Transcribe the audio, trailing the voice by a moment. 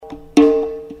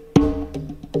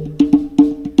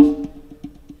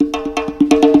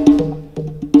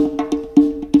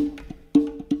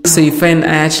So you find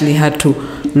I actually had to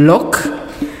lock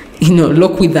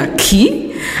with a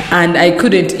key, and I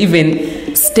couldn't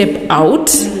even step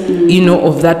out,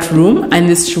 of that room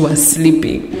unless she was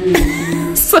sleeping.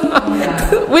 So,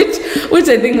 which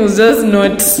I think was just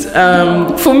not,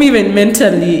 for me even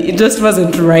mentally, it just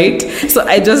wasn't right. So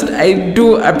I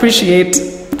do appreciate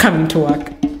coming to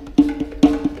work.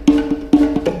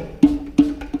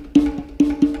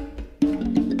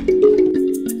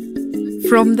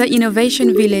 From the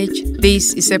Innovation Village,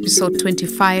 this is episode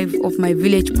 25 of my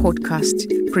Village podcast,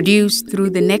 produced through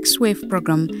the Next Wave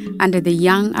program under the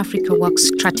Young Africa Works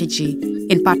strategy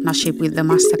in partnership with the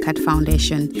Mastercard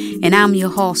Foundation. And I'm your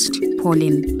host,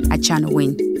 Pauline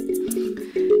Achanowin.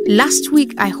 Last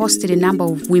week, I hosted a number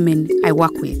of women I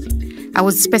work with. I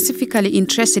was specifically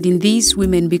interested in these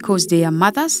women because they are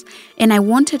mothers, and I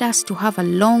wanted us to have a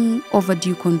long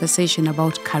overdue conversation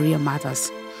about career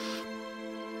mothers.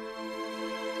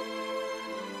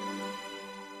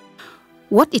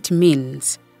 What it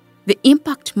means, the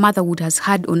impact motherhood has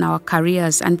had on our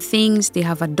careers, and things they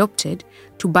have adopted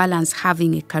to balance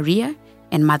having a career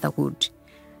and motherhood.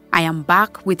 I am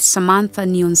back with Samantha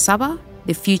Nyonsaba,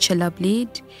 the Future Lab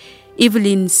lead,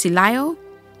 Evelyn Silayo,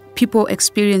 People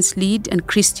Experience lead, and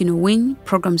Christine Owin,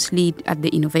 programs lead at the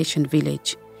Innovation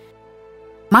Village.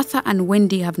 Martha and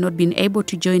Wendy have not been able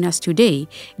to join us today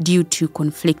due to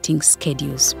conflicting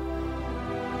schedules.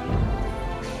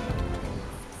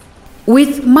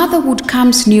 With motherhood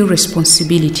comes new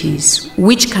responsibilities,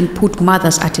 which can put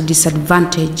mothers at a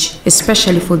disadvantage,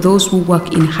 especially for those who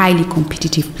work in highly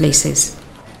competitive places.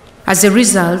 As a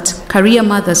result, career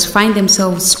mothers find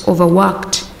themselves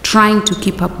overworked, trying to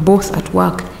keep up both at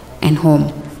work and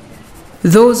home.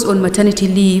 Those on maternity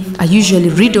leave are usually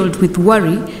riddled with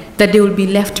worry that they will be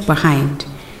left behind.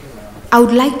 I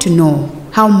would like to know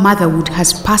how motherhood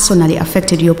has personally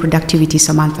affected your productivity,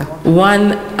 Samantha.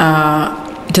 One,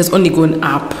 it has only gone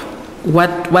up.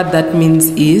 What that means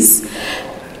is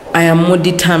I am more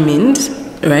determined,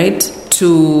 right,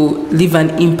 to leave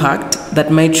an impact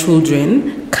that my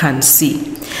children can see.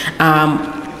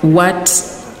 What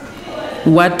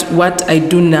I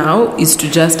do now is to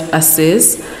just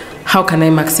assess how can I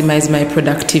maximize my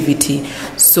productivity.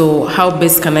 So how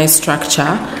best can I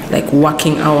structure like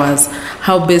working hours?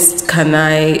 How best can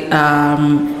I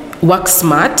work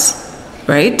smart?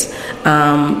 Right?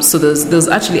 So there's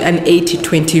actually an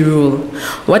 80-20 rule.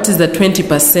 What is the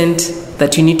 20%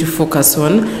 that you need to focus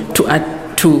on to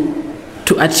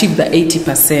achieve the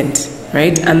 80%,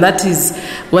 right? And that is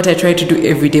what I try to do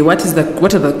every day. What are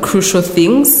the crucial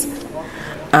things?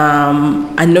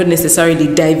 And not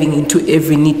necessarily diving into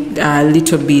every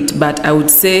little bit, but I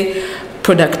would say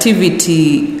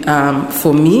productivity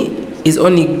for me is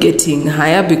only getting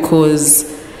higher because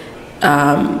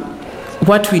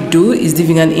what we do is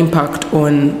leaving an impact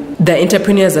on the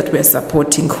entrepreneurs that we're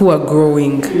supporting who are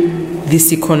growing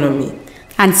this economy.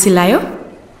 And Silayo?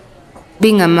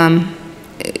 Being a mom,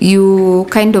 you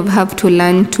kind of have to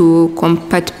learn to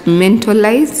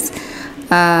compartmentalize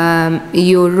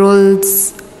your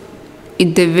roles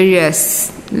in the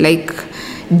various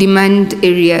demand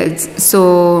areas.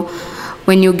 So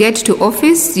when you get to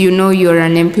office, you're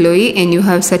an employee and you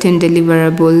have certain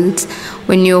deliverables.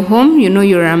 When you're home,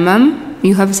 you're a mom,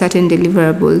 you have certain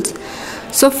deliverables.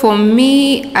 So for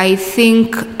me, I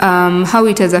think how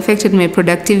it has affected my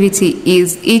productivity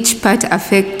is each part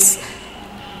affects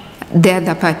the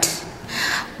other part.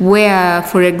 Where,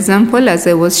 for example, as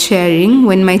I was sharing,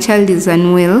 when my child is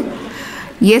unwell,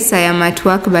 yes, I am at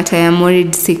work, but I am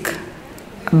worried sick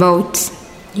about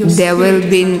their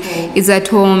well-being is at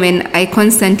home, and I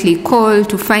constantly call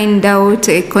to find out.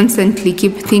 I constantly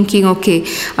keep thinking, okay,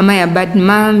 am I a bad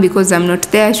mom because I'm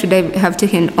not there? Should I have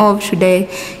taken off? Should I,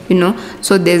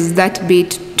 So there's that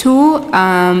bit too.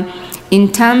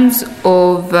 In terms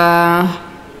of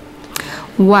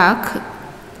work,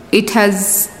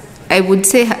 I would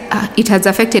say it has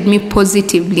affected me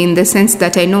positively in the sense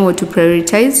that I know what to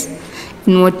prioritize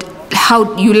and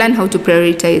how you learn how to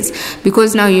prioritize,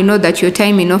 because now you know that your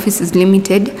time in office is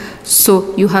limited,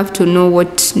 so you have to know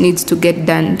what needs to get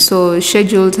done. So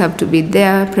schedules have to be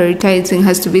there, prioritizing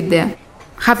has to be there.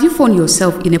 Have you found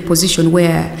yourself in a position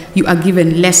where you are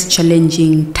given less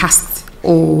challenging tasks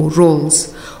or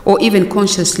roles, or even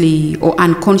consciously or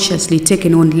unconsciously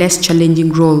taken on less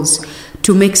challenging roles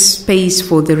to make space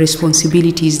for the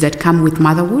responsibilities that come with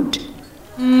motherhood?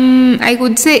 I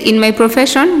would say in my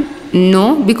profession,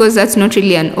 no, because that's not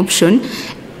really an option.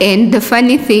 And the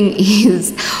funny thing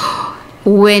is,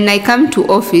 when I come to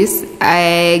office,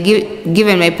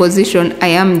 given my position, I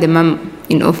am the mom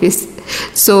in office.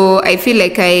 So I feel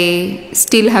like I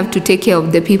still have to take care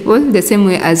of the people the same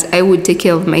way as I would take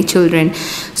care of my children.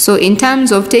 So in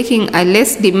terms of taking a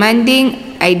less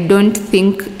demanding, I don't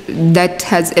think that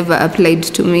has ever applied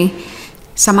to me.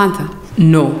 Samantha?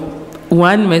 No.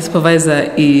 One, my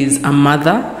supervisor is a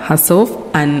mother herself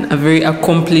and a very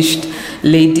accomplished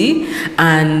lady.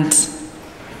 And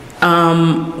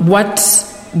what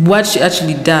she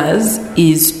actually does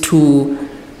is to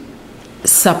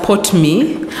support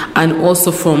me, and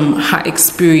also from her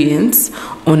experience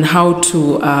on how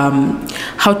to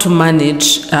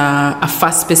manage a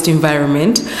fast-paced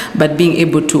environment, but being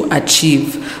able to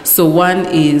achieve. So one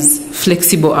is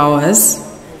flexible hours.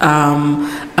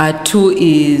 Two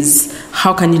is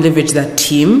how can you leverage that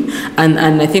team,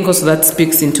 and I think also that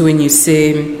speaks into when you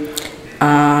say,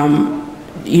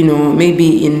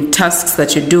 maybe in tasks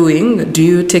that you're doing, do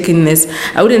you take in less?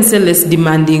 I wouldn't say less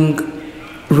demanding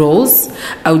roles.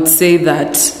 I would say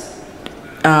that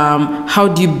how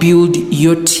do you build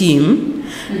your team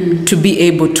to be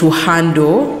able to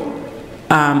handle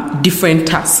different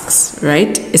tasks,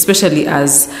 right? Especially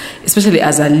as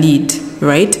a lead,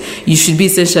 right? You should be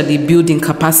essentially building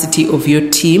capacity of your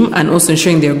team and also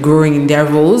ensuring they're growing in their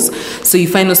roles. So you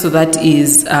find also that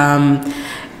is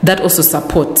that also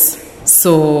supports.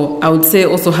 So I would say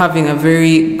also having a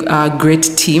very great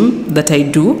team that I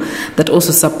do that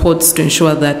also supports to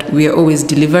ensure that we are always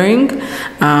delivering,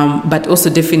 but also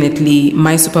definitely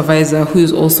my supervisor, who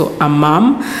is also a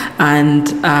mom and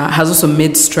has also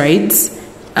made strides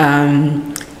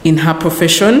in her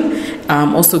profession,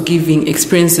 also giving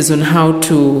experiences on how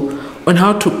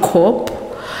to cope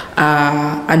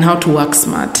and how to work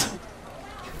smart.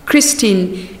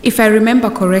 Christine, if I remember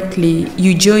correctly,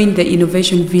 you joined the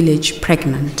Innovation Village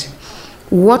pregnant.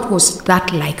 What was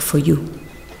that like for you?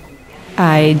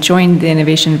 I joined the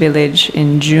Innovation Village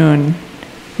in June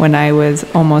when I was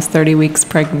almost 30 weeks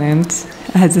pregnant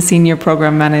as a senior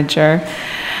program manager,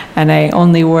 and I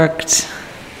only worked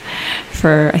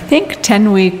for, I think,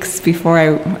 10 weeks before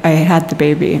I had the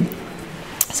baby.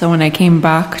 So when I came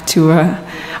back to an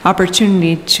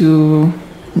opportunity to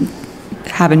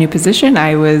have a new position,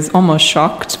 I was almost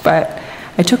shocked, but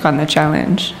I took on the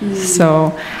challenge.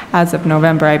 So as of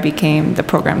November, I became the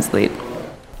program's lead.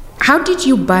 How did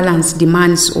you balance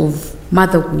demands of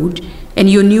motherhood and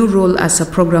your new role as a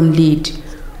program lead?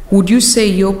 Would you say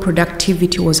your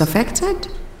productivity was affected?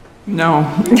 No.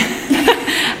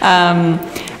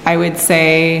 I would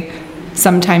say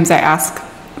sometimes I ask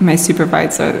my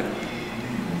supervisor,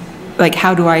 like,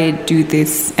 how do I do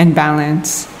this and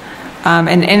balance?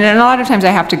 And a lot of times I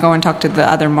have to go and talk to the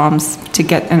other moms to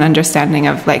get an understanding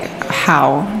of like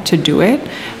how to do it.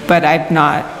 But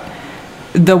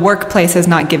the workplace has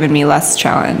not given me less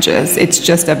challenges. It's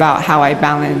just about how I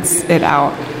balance it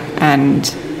out and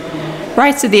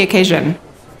rise to the occasion.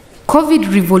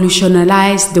 COVID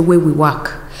revolutionized the way we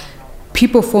work.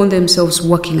 People found themselves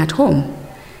working at home.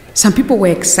 Some people were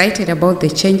excited about the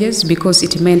changes because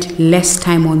it meant less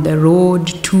time on the road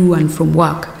to and from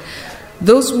work.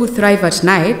 Those who thrive at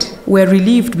night were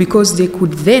relieved because they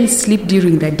could then sleep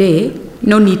during the day,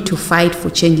 no need to fight for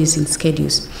changes in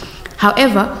schedules.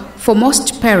 However, for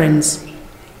most parents,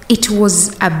 it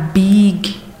was a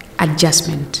big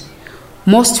adjustment.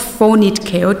 Most found it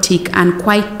chaotic and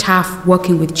quite tough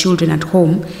working with children at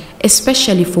home,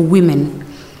 especially for women.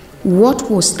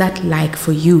 What was that like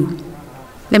for you?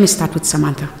 Let me start with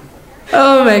Samantha.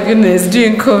 Oh my goodness,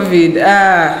 during COVID,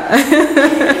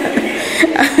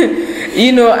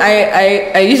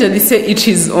 I usually say each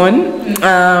his own.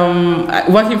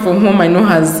 Working from home, I know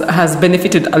has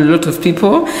benefited a lot of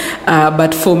people,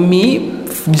 but for me,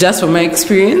 just from my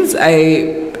experience,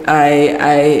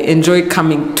 I enjoy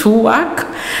coming to work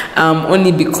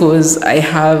only because I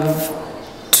have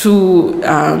two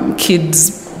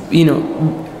kids,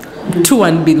 2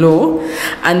 and below,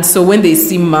 and so when they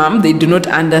see mom, they do not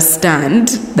understand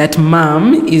that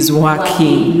mom is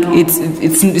working.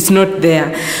 It's not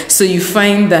there. So you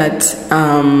find that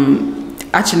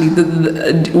actually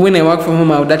when I work from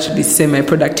home, I would actually say my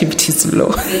productivity is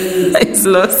low. It's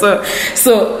low.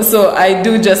 So I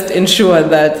do just ensure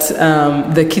that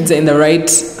the kids are in the right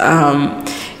are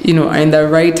in the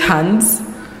right hands.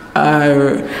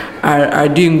 Are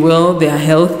doing well, they are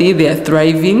healthy, they are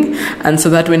thriving, and so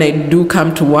that when I do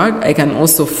come to work, I can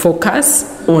also focus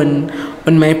on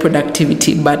my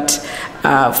productivity. But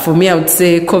for me, I would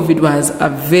say COVID was a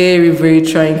very, very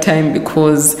trying time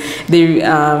because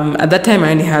at that time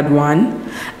I only had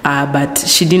one, but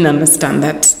she didn't understand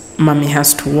that mommy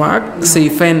has to work. So you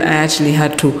find I actually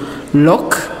had to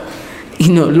lock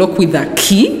with a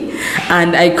key,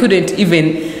 and I couldn't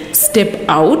even step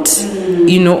out,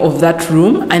 of that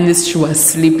room, and she was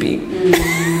sleeping.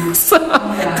 So,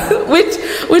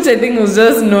 which I think was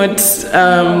just not,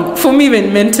 for me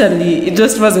even mentally, it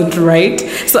just wasn't right.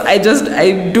 So I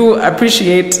do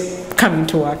appreciate coming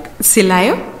to work.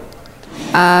 Silayo?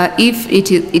 If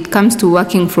it comes to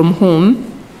working from home,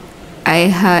 I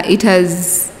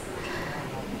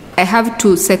have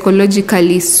to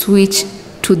psychologically switch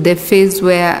to the phase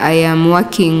where I'm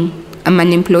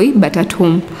an employee, but at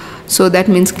home. So that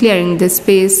means clearing the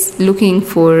space, looking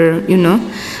for,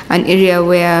 an area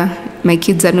where my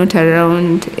kids are not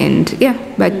around,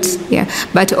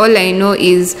 but all I know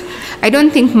is I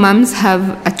don't think moms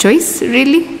have a choice,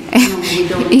 really. No, we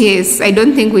don't. Yes, I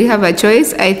don't think we have a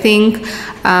choice. I think,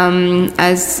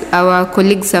 as our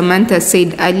colleague Samantha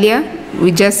said earlier,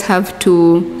 we just have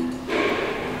to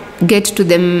get to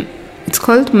the, it's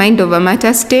called mind over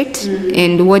matter state,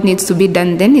 and what needs to be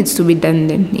done then needs to be done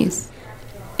then, yes.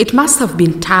 It must have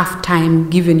been tough time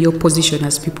given your position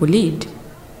as people lead.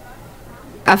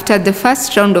 After the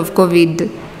first round of COVID,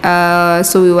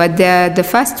 so we were there the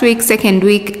first week, second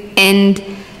week, and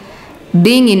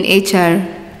being in HR,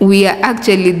 we are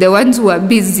actually the ones who are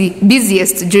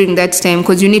busiest during that time,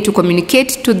 because you need to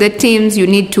communicate to the teams, you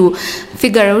need to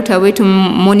figure out a way to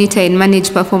monitor and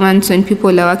manage performance when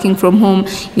people are working from home,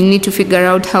 you need to figure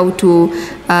out how to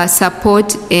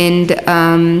support and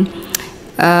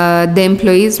the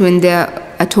employees when they're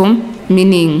at home,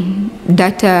 meaning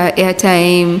data,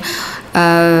 airtime,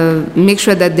 make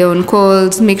sure that they're on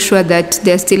calls, make sure that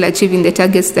they're still achieving the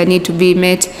targets that need to be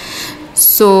met.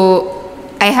 So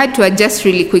I had to adjust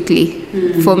really quickly.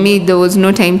 For me, there was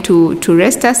no time to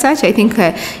rest as such. I think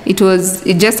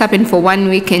it just happened for 1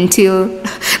 week until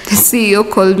the CEO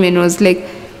called me and was like,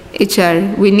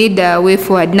 HR, we need a way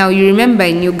forward. Now, you remember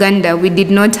in Uganda, we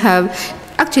did not have,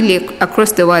 actually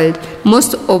across the world,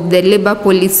 most of the labor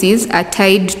policies are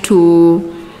tied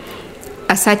to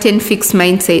a certain fixed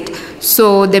mindset.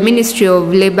 So the Ministry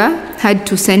of Labor had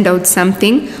to send out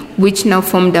something which now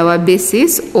formed our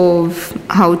basis of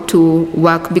how to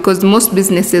work, because most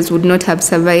businesses would not have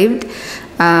survived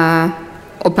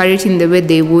operating the way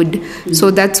they would.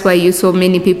 So that's why you saw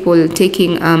many people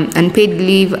taking unpaid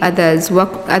leave, others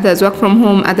work from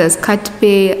home, others cut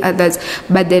pay,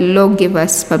 but the law gave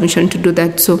us permission to do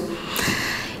that. So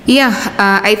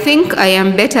I think I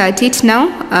am better at it now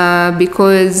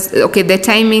because, the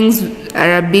timings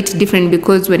are a bit different,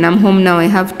 because when I'm home now I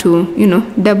have to,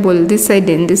 double this side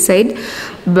and this side.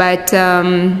 But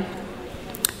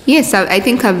yes, I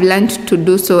think I've learned to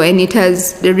do so, and it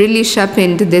has really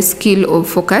sharpened the skill of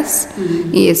focus.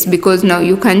 Yes, because now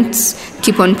you can't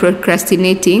keep on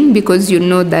procrastinating, because you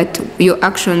know that your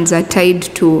actions are tied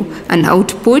to an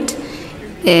output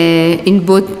in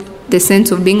both the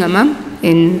sense of being a mom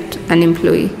and an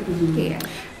employee.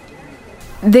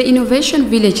 The Innovation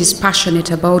Village is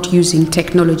passionate about using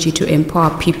technology to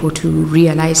empower people to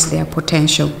realize their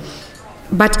potential.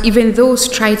 But even though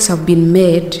strides have been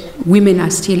made, women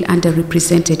are still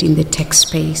underrepresented in the tech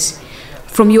space.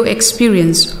 From your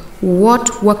experience,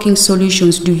 what working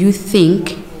solutions do you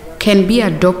think can be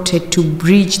adopted to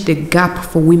bridge the gap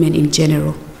for women in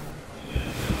general?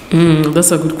 That's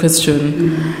a good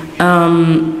question.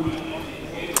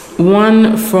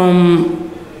 One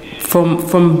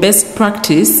from best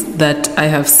practice that I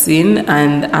have seen,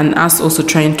 and us also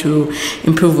trying to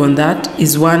improve on that,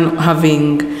 is one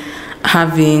having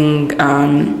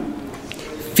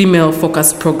female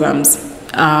focused programs.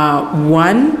 As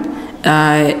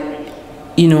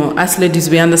ladies,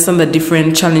 we understand the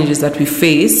different challenges that we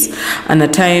face, and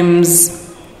at times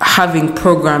having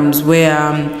programs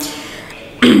where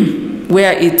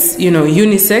it's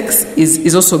unisex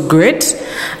is also great.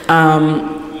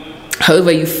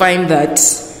 However, you find that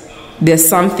there's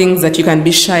some things that you can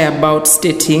be shy about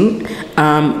stating,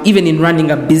 even in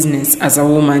running a business as a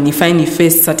woman. You find you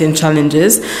face certain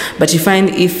challenges, but you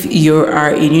find if you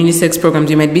are in unisex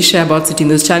programs, you might be shy about stating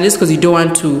those challenges because you don't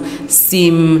want to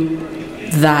seem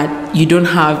that you don't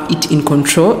have it in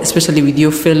control, especially with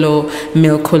your fellow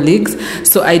male colleagues.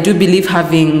 So I do believe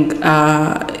having,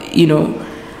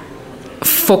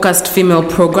 focused female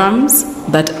programs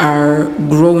that are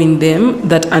growing them,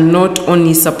 that are not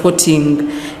only supporting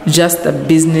just the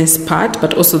business part,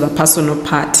 but also the personal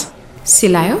part.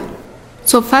 Silayo?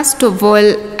 So first of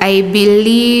all, I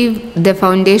believe the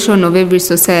foundation of every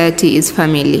society is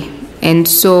family. And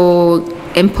so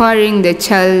empowering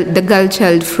the girl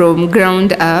child from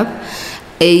ground up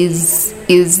is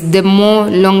the more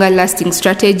longer lasting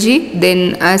strategy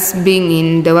than us being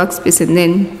in the workspace and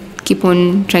then keep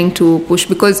on trying to push,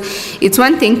 because it's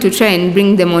one thing to try and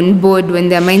bring them on board when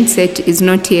their mindset is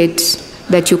not yet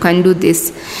that you can do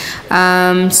this.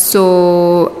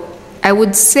 So I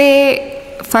would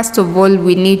say, first of all,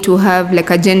 we need to have like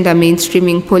a gender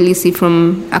mainstreaming policy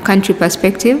from a country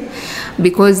perspective,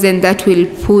 because then that will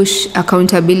push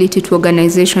accountability to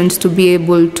organizations to be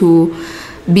able to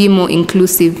be more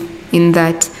inclusive in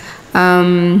that.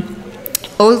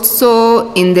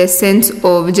 Also, in the sense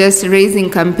of just raising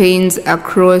campaigns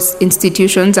across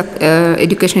institutions,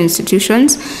 education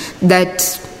institutions,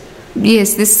 that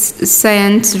yes, these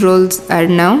science roles are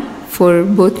now for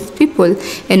both people,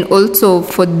 and also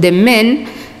for the men,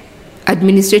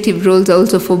 administrative roles are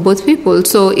also for both people.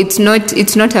 So it's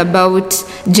not about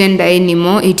gender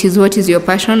anymore. It is, what is your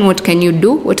passion? What can you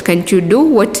do? What can't you do?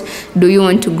 What do you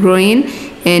want to grow in?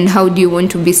 And how do you want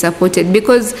to be supported?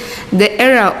 Because the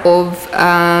era of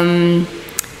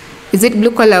is it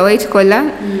blue collar, white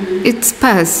collar? It's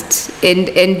past. And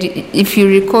if you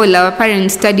recall, our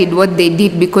parents studied what they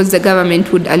did because the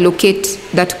government would allocate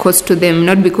that cost to them,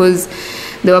 not because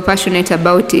they were passionate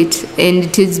about it. And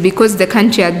it is because the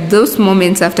country at those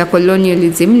moments after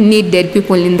colonialism needed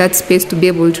people in that space to be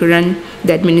able to run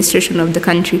the administration of the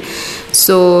country.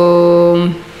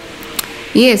 So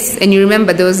yes, and you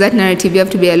remember there was that narrative, you have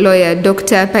to be a lawyer,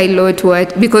 doctor, pilot,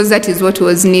 what, because that is what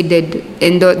was needed,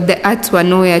 and the arts were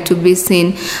nowhere to be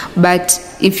seen. But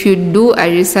if you do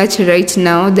a research right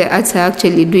now, the arts are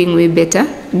actually doing way better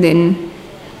than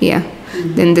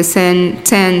the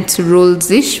science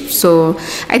rules-ish. So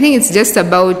I think it's just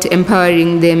about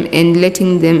empowering them and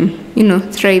letting them,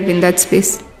 thrive in that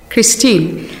space.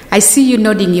 Christine, I see you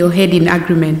nodding your head in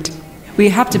agreement. We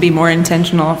have to be more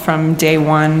intentional from day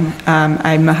one.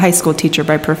 I'm a high school teacher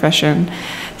by profession,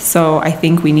 so I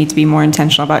think we need to be more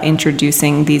intentional about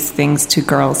introducing these things to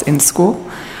girls in school,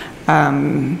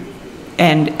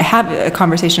 and have a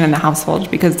conversation in the household,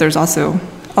 because there's also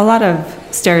a lot of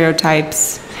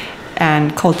stereotypes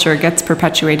and culture gets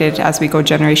perpetuated as we go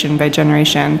generation by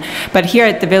generation. But here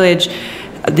at the village,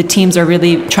 the teams are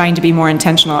really trying to be more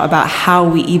intentional about how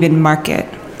we even market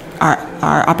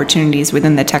our opportunities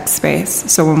within the tech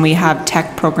space. So when we have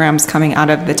tech programs coming out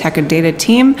of the tech and data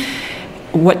team,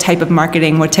 what type of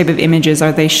marketing, what type of images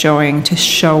are they showing to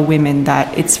show women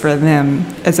that it's for them,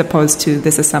 as opposed to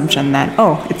this assumption that,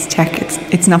 oh, it's tech,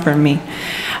 it's not for me.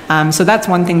 So that's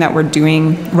one thing that we're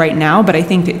doing right now, but I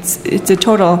think it's a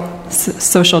total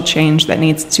social change that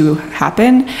needs to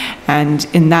happen. And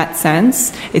in that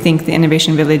sense, I think the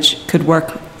Innovation Village could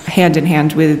work hand in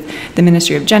hand with the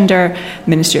Ministry of Gender,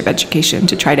 Ministry of Education,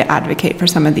 to try to advocate for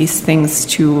some of these things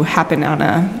to happen on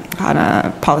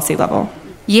a policy level.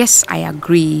 Yes, I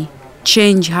agree.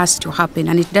 Change has to happen,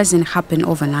 and it doesn't happen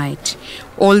overnight.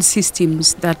 All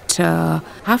systems that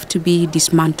have to be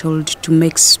dismantled to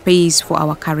make space for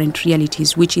our current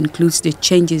realities, which includes the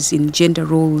changes in gender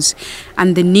roles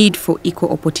and the need for equal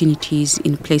opportunities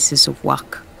in places of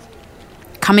work.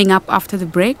 Coming up after the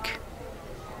break,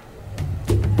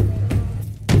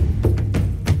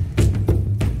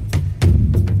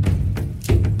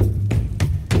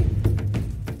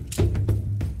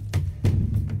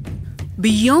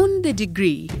 beyond the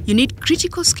degree, you need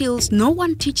critical skills no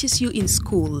one teaches you in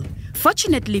school.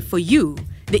 Fortunately for you,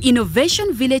 the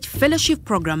Innovation Village Fellowship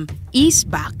Program is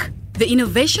back. The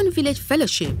Innovation Village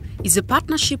Fellowship is a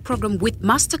partnership program with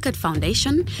Mastercard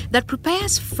Foundation that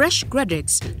prepares fresh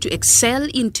graduates to excel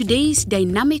in today's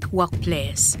dynamic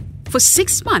workplace. For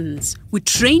 6 months, we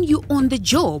train you on the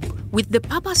job with the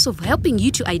purpose of helping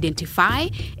you to identify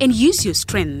and use your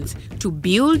strengths to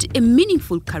build a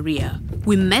meaningful career.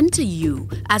 We mentor you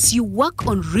as you work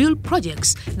on real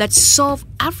projects that solve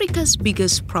Africa's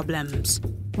biggest problems.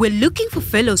 We're looking for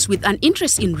fellows with an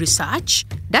interest in research,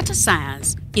 data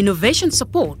science, innovation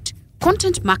support,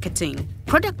 content marketing,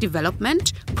 product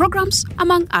development, programs,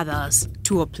 among others.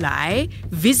 To apply,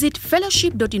 visit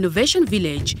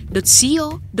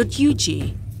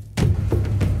fellowship.innovationvillage.co.ug.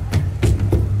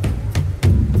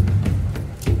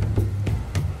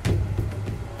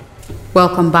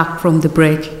 Welcome back from the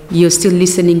break. You're still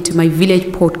listening to my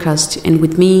Village podcast, and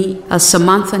with me are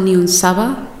Samantha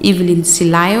Nyonsaba, Evelyn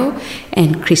Silayo,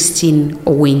 and Christine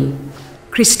Owin.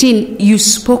 Christine, you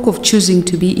spoke of choosing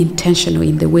to be intentional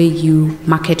in the way you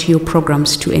market your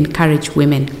programs to encourage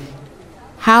women.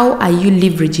 How are you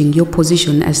leveraging your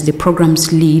position as the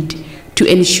program's lead to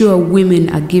ensure women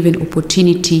are given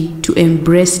opportunity to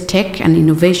embrace tech and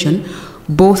innovation,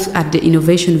 both at the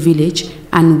Innovation Village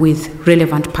and with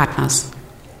relevant partners?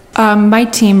 My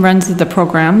team runs the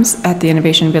programs at the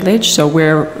Innovation Village, so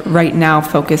we're right now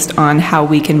focused on how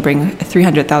we can bring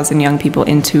 300,000 young people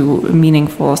into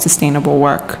meaningful, sustainable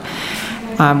work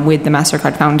with the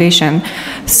Mastercard Foundation.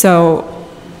 So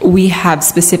we have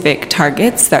specific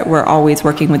targets that we're always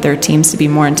working with their teams to be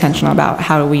more intentional about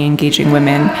how are we engaging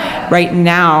women. Right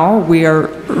now, we are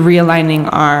realigning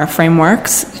our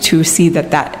frameworks to see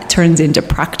that that turns into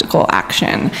practical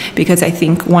action. Because I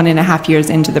think 1.5 years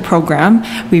into the program,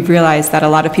 we've realized that a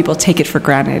lot of people take it for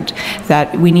granted,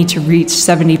 that we need to reach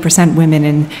 70% women,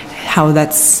 and how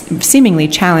that's seemingly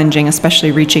challenging,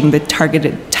 especially reaching the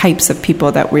targeted types of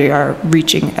people that we are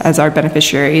reaching as our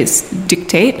beneficiaries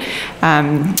dictate.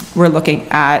 We're looking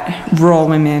at rural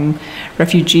women,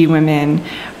 refugee women,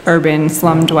 urban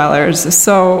slum dwellers.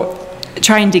 So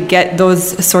trying to get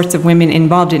those sorts of women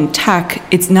involved in tech,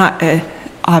 it's not an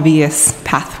obvious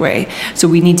pathway. So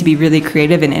we need to be really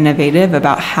creative and innovative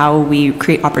about how we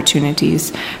create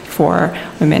opportunities for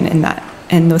women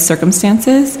in those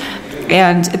circumstances.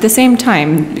 And at the same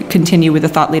time, continue with the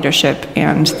thought leadership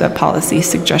and the policy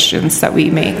suggestions that we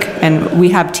make. And we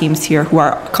have teams here who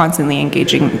are constantly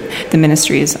engaging the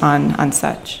ministries on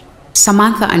such.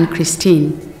 Samantha and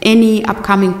Christine, any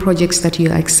upcoming projects that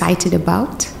you're excited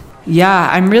about? Yeah,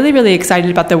 I'm really, really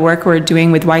excited about the work we're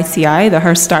doing with YCI, the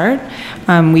Her Start.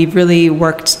 We've really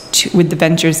worked with the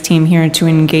ventures team here to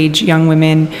engage young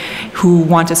women who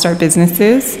want to start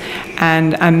businesses.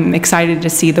 And I'm excited to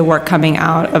see the work coming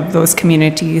out of those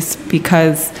communities,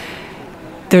 because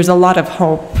there's a lot of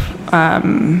hope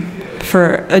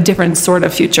for a different sort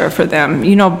of future for them.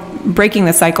 You know, breaking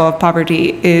the cycle of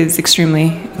poverty is extremely,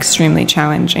 extremely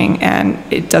challenging, and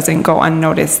it doesn't go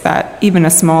unnoticed that even a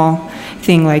small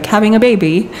thing like having a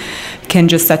baby can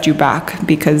just set you back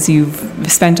because you've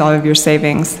spent all of your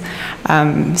savings.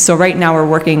 So right now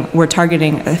we're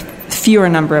targeting a fewer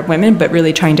number of women, but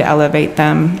really trying to elevate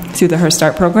them through the Her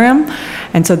Start program.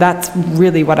 And so that's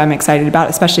really what I'm excited about,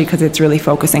 especially because it's really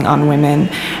focusing on women.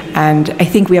 And I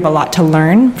think we have a lot to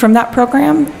learn from that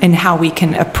program and how we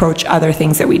can approach other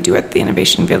things that we do at the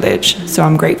Innovation Village. So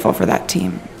I'm grateful for that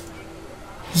team.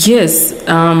 Yes.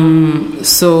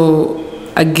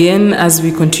 So again, as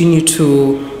we continue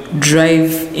to drive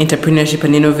entrepreneurship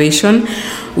and innovation,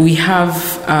 we have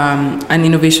an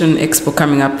innovation expo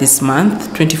coming up this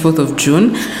month, 24th of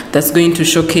June, that's going to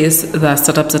showcase the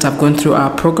startups that have gone through our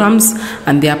programs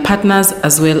and their partners,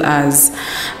 as well as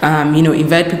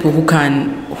invite people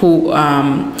who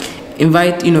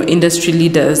invite industry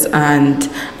leaders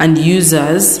and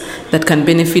users that can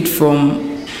benefit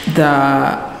from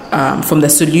the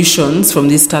solutions from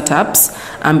these startups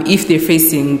if they're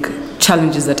facing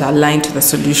challenges that are aligned to the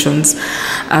solutions.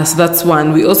 So that's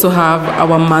one. We also have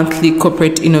our monthly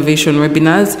corporate innovation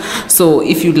webinars. So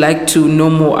if you'd like to know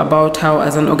more about how,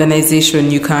 as an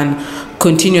organization, you can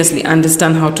continuously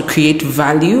understand how to create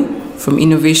value from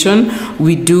innovation,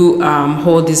 we do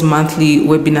hold these monthly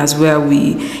webinars where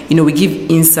we give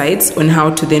insights on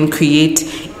how to then create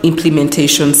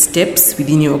implementation steps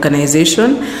within your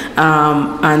organization.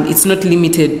 And it's not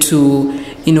limited to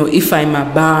if I'm a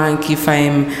bank, if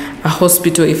I'm a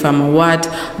hospital, if I'm a what,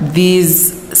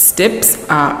 these steps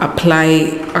apply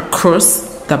across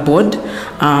the board.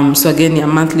 So again,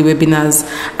 monthly webinars.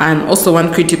 And also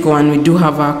one critical one, we do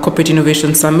have a corporate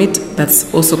innovation summit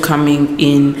that's also coming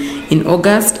in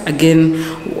August. Again,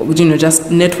 just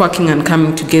networking and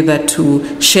coming together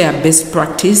to share best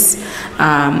practice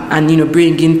and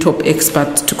bring in top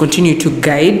experts to continue to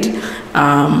guide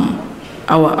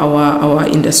our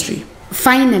industry.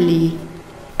 Finally,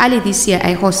 early this year,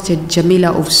 I hosted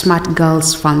Jamila of Smart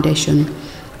Girls Foundation.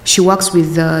 She works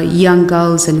with young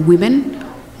girls and women.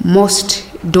 Most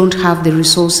don't have the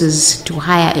resources to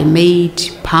hire a maid,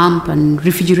 pump and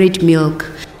refrigerate milk,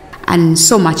 and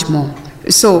so much more.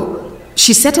 So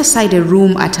she set aside a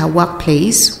room at her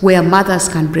workplace where mothers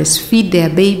can breastfeed their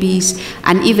babies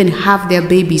and even have their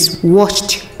babies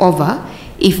watched over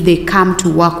if they come to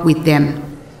work with them.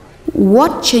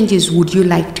 What changes would you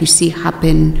like to see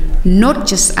happen, not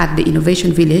just at the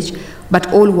Innovation Village,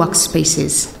 but all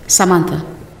workspaces? Samantha?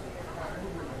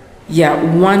 Yeah,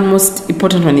 one most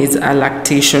important one is a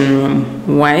lactation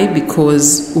room. Why?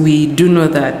 Because we do know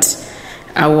that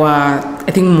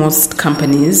I think most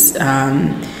companies,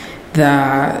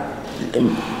 the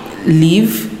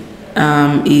leave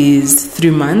is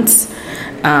 3 months,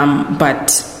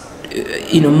 but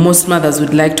most mothers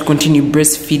would like to continue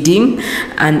breastfeeding,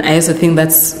 and I also think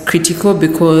that's critical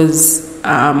because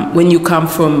when you come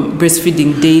from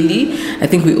breastfeeding daily, I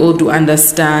think we all do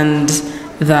understand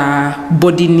the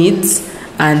body needs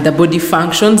and the body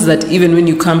functions that even when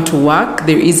you come to work,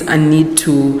 there is a need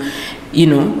to,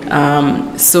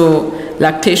 so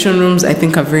lactation rooms I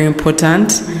think are very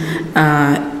important.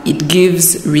 It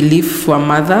gives relief for a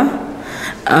mother,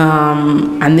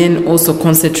 and then also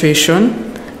concentration.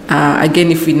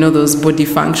 Again, if we know those body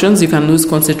functions, you can lose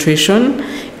concentration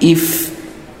if,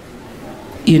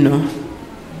 you know.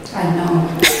 I know.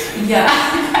 Yeah.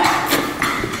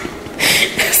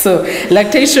 So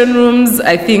lactation rooms,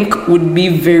 I think, would be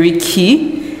very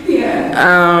key. Yeah.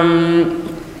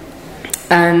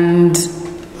 And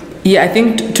yeah, I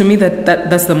think to me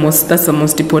that's the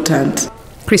most important.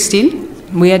 Christine?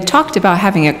 We had talked about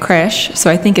having a creche, so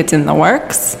I think it's in the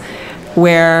works,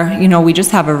 where, we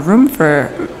just have a room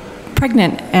for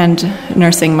pregnant and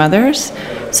nursing mothers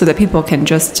so that people can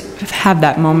just have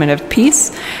that moment of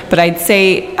peace. But I'd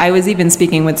say, I was even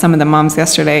speaking with some of the moms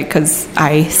yesterday, because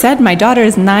I said my daughter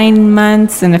is 9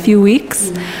 months and a few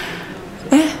weeks.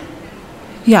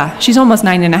 Yeah, she's almost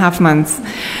 9.5 months,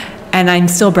 and I'm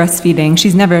still breastfeeding.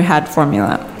 She's never had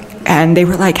formula. And they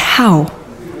were like,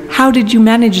 How did you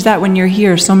manage that when you're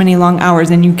here so many long hours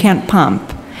and you can't pump?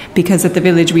 Because at the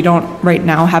village, we don't right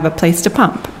now have a place to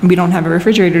pump. We don't have a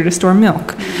refrigerator to store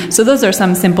milk. So those are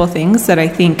some simple things that I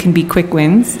think can be quick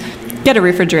wins. Get a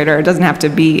refrigerator. It doesn't have to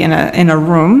be in a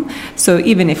room. So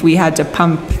even if we had to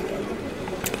pump,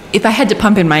 if I had to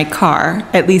pump in my car,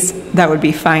 at least that would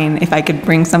be fine if I could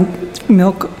bring some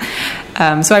milk.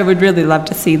 So I would really love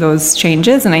to see those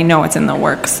changes, and I know it's in the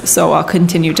works. So I'll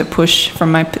continue to push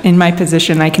in my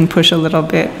position. I can push a little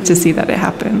bit to see that it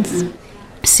happens.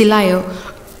 Silayo,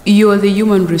 you're the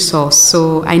human resource,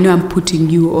 so I know I'm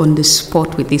putting you on the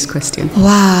spot with this question.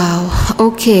 Wow.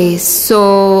 Okay.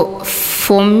 So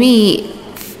for me,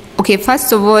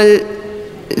 first of all,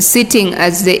 sitting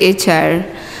as the HR,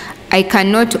 I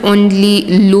cannot only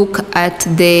look at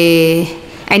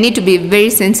I need to be very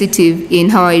sensitive in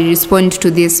how I respond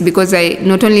to this, because I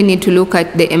not only need to look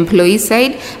at the employee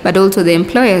side, but also the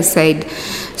employer side.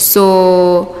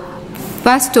 So,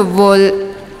 first of all,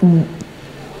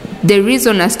 the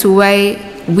reason as to why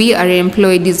we are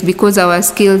employed is because our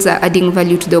skills are adding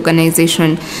value to the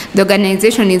organization. The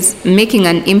organization is making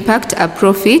an impact, a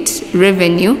profit,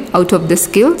 revenue out of the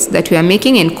skills that we are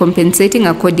making and compensating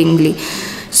accordingly.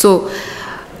 So,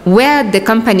 where the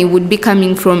company would be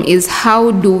coming from is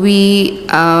how do we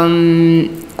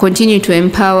continue to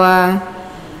empower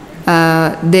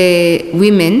the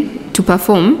women to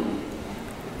perform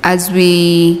as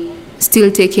we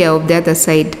still take care of the other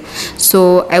side.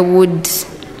 So I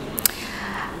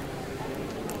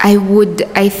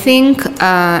think,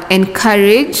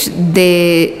 encourage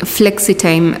the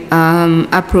flexi-time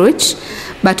approach,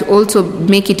 but also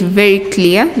make it very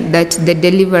clear that the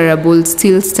deliverables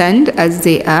still stand as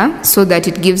they are, so that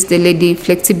it gives the lady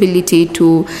flexibility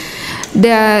to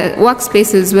the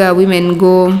workspaces where women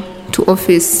go to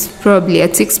office probably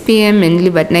at 6 p.m. and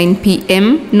leave at 9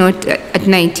 p.m., not at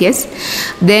night, yes.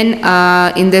 Then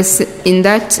in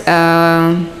that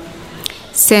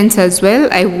sense as well,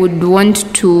 I would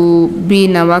want to be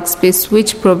in a workspace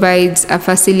which provides a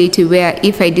facility where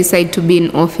if I decide to be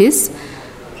in office,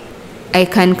 I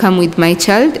can come with my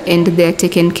child and they're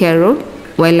taken care of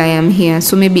while I am here.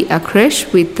 So maybe a creche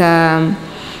with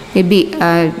maybe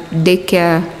a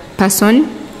daycare person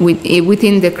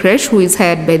within the creche who is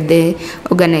hired by the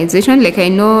organization. Like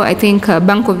I think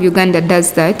Bank of Uganda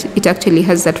does that. It actually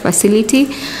has that facility.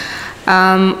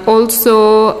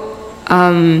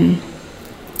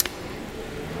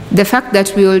 The fact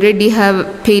that we already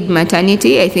have paid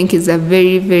maternity, I think, is a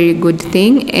very, very good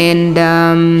thing. And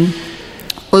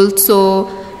also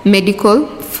medical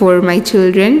for my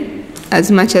children, as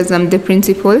much as I'm the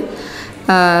principal.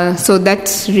 So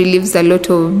that relieves a lot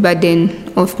of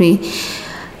burden of me.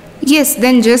 Yes,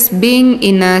 then just being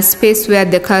in a space where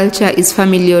the culture is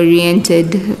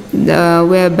family-oriented,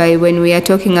 whereby when we are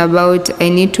talking about I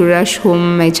need to rush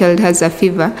home, my child has a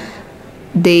fever,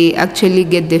 they actually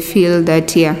get the feel that,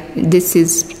 this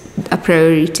is a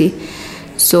priority.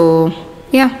 So,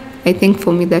 I think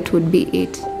for me that would be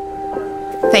it.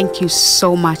 Thank you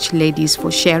so much, ladies,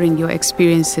 for sharing your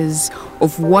experiences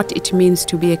of what it means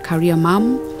to be a career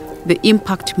mom, the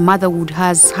impact motherhood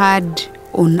has had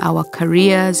on our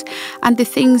careers, and the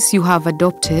things you have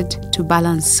adopted to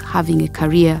balance having a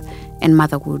career and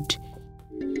motherhood.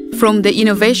 From the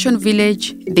Innovation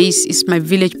Village, this is my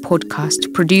Village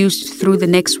podcast, produced through the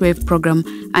Next Wave program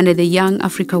under the Young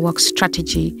Africa Works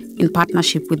strategy in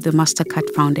partnership with the Mastercard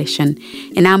Foundation.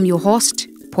 And I'm your host,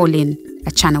 Pauline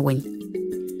Achanaway.